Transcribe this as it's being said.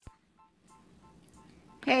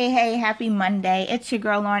Hey, happy Monday. It's your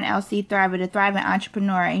girl Lauren LC Thriver, the Thriving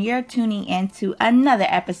Entrepreneur, and you're tuning into another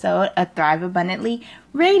episode of Thrive Abundantly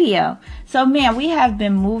Radio. So, man, we have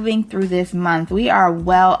been moving through this month. We are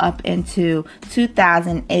well up into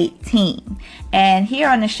 2018. And here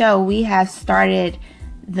on the show, we have started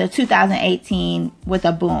the 2018 with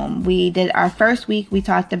a boom. We did our first week. We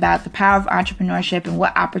talked about the power of entrepreneurship and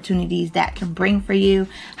what opportunities that can bring for you.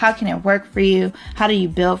 How can it work for you? How do you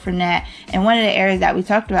build from that? And one of the areas that we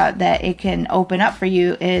talked about that it can open up for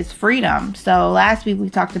you is freedom. So last week we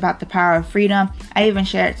talked about the power of freedom. I even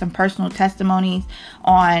shared some personal testimonies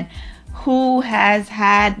on who has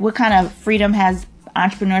had, what kind of freedom has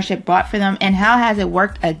entrepreneurship brought for them, and how has it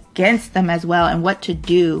worked against them as well, and what to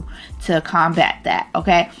do to combat that.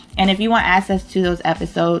 Okay, and if you want access to those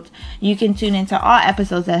episodes, you can tune into all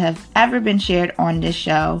episodes that have ever been shared on this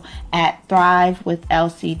show at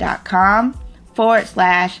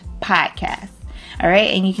thrivewithlc.com/podcast. All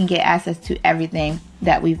right, and you can get access to everything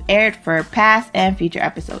that we've aired for past and future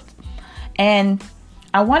episodes. And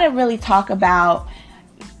I want to really talk about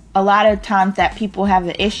a lot of times that people have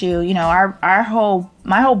the issue, you know,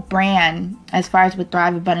 my whole brand as far as with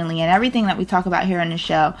Thrive Abundantly and everything that we talk about here on the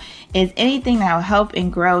show is anything that will help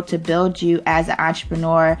and grow to build you as an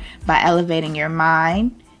entrepreneur by elevating your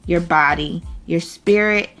mind, your body, your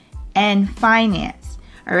spirit, and finance.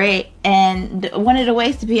 All right. And one of the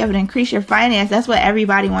ways to be able to increase your finance, that's what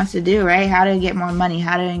everybody wants to do, right? How to get more money,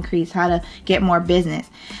 how to increase, how to get more business.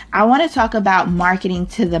 I want to talk about marketing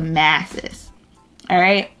to the masses. All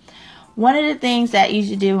right. One of the things that you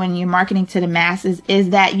should do when you're marketing to the masses is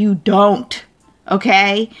that you don't,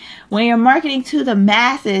 okay? When you're marketing to the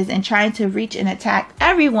masses and trying to reach and attack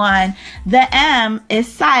everyone, the M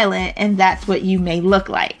is silent, and that's what you may look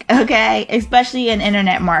like, okay? Especially in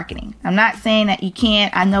internet marketing. I'm not saying that you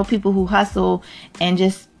can't. I know people who hustle and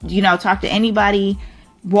just, talk to anybody,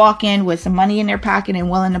 walk in with some money in their pocket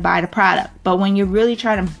and willing to buy the product. But when you're really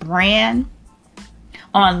trying to brand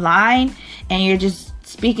online and you're just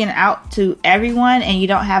speaking out to everyone and you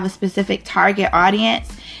don't have a specific target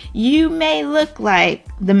audience, you may look like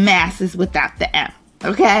the masses without the M.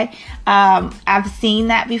 Okay. I've seen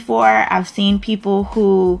that before. I've seen people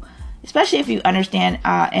who, especially if you understand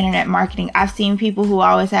internet marketing, I've seen people who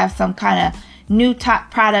always have some kind of new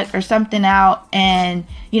top product or something out and,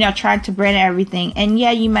 trying to brand everything. And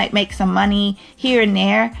yeah, you might make some money here and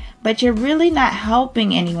there, but you're really not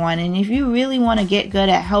helping anyone. And if you really want to get good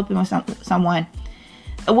at helping with someone,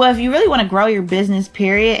 well, if you really want to grow your business,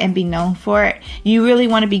 period, and be known for it, you really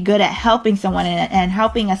want to be good at helping someone and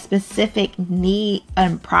helping a specific need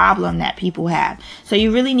and problem that people have. So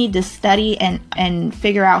you really need to study and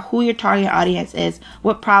figure out who your target audience is,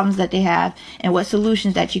 what problems that they have, and what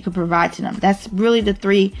solutions that you could provide to them. That's really the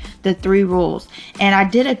three rules. And I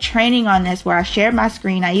did a training on this where I shared my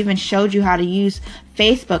screen. I even showed you how to use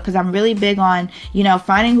Facebook because I'm really big on,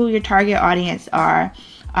 finding who your target audience are.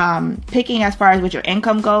 Picking as far as what your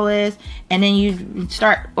income goal is, and then you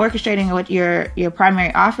start orchestrating what your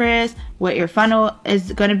primary offer is, what your funnel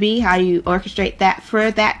is going to be, how you orchestrate that for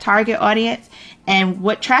that target audience, and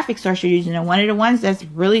what traffic source you're using. And one of the ones that's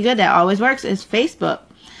really good that always works is Facebook.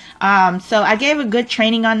 So I gave a good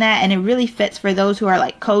training on that, and it really fits for those who are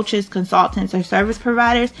like coaches, consultants, or service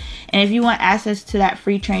providers. And if you want access to that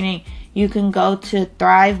free training, you can go to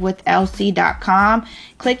thrivewithlc.com,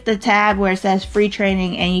 click the tab where it says free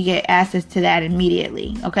training, and you get access to that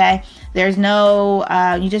immediately. Okay. There's no,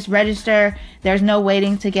 you just register. There's no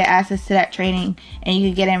waiting to get access to that training, and you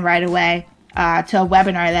can get in right away to a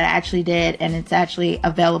webinar that I actually did, and it's actually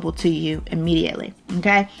available to you immediately.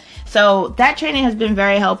 Okay. So that training has been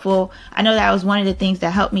very helpful. I know that was one of the things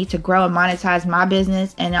that helped me to grow and monetize my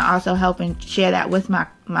business, and also help and share that with my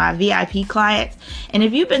VIP clients. And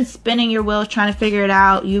if you've been spinning your wheels trying to figure it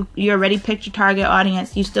out, you already picked your target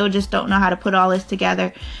audience, you still just don't know how to put all this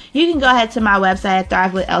together, you can go ahead to my website at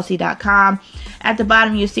thrivewithlc.com. At the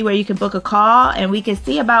bottom, you'll see where you can book a call, and we can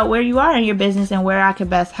see about where you are in your business and where I can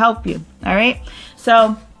best help you. All right.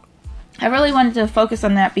 So I really wanted to focus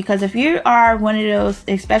on that because if you are one of those,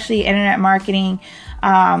 especially internet marketing,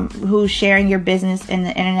 who's sharing your business in the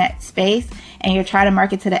internet space and you're trying to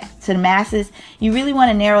market to the masses, you really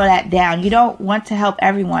want to narrow that down. You don't want to help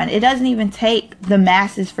everyone. It doesn't even take the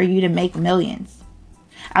masses for you to make millions.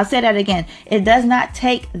 I'll say that again. It does not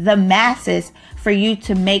take the masses for you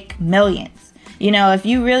to make millions. If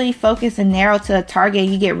you really focus and narrow to a target,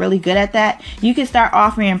 you get really good at that, you can start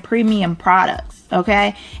offering premium products.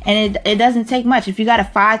 Okay. And it doesn't take much. If you got a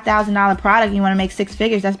 $5,000 product, you want to make 6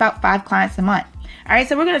 figures, that's about 5 clients a month. All right.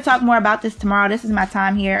 So we're going to talk more about this tomorrow. This is my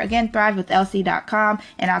time here. Again, thrivewithlc.com,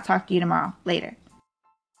 and I'll talk to you tomorrow. Later.